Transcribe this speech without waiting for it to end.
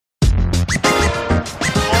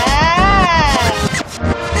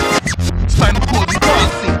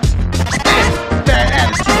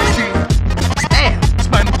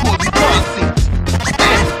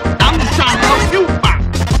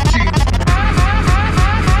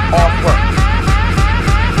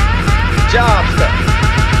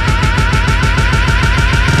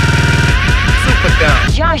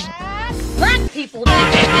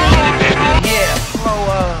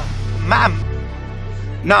ma'am.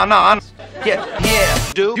 No,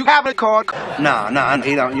 yeah, dude. You have a card? No,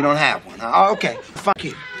 you don't have one. Oh, okay, fuck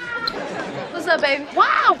you. What's up, baby?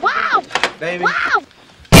 Wow! Baby. Wow!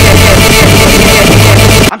 Yeah.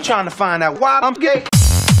 I'm trying to find out why I'm gay.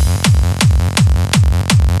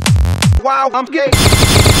 Why I'm gay.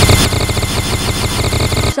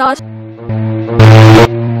 Sauce.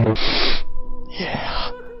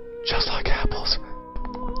 Yeah, just like apples.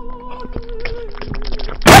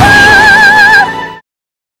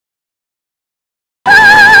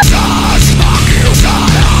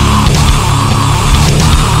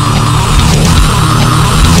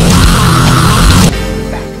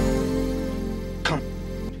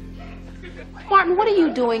 Martin, what are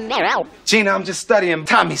you doing now? Gina, I'm just studying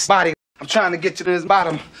Tommy's body. I'm trying to get to his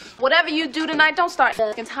bottom. Whatever you do tonight, don't start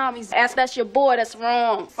fucking Tommy's ass. That's your boy, that's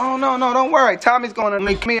wrong. Oh, no, don't worry. Tommy's gonna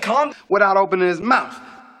make me come without opening his mouth.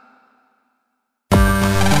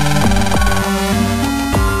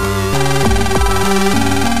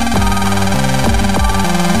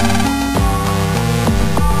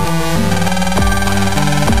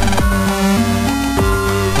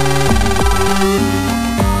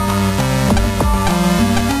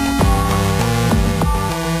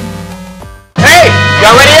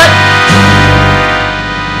 Y'all ready yet?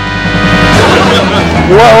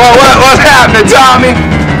 What's happening, Tommy?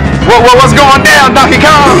 What's going down, Donkey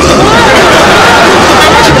Kong?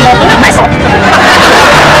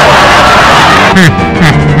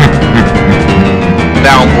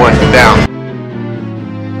 Down, boy, down.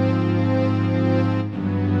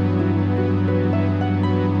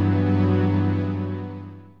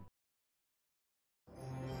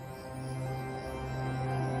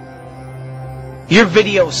 Your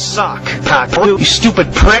videos suck, cock. You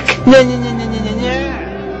stupid prick. No.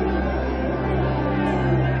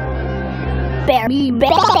 Bear me.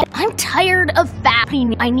 I'm tired of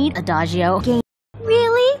fapping. I need Adagio.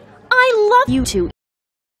 Really? I love you two.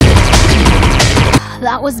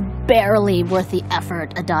 That was barely worth the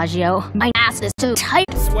effort, Adagio. My ass is too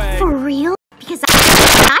tight. For real? Because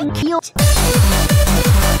I'm cute.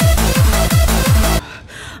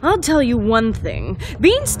 I'll tell you one thing.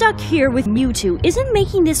 Being stuck here with you two isn't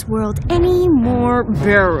making this world any more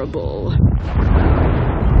bearable.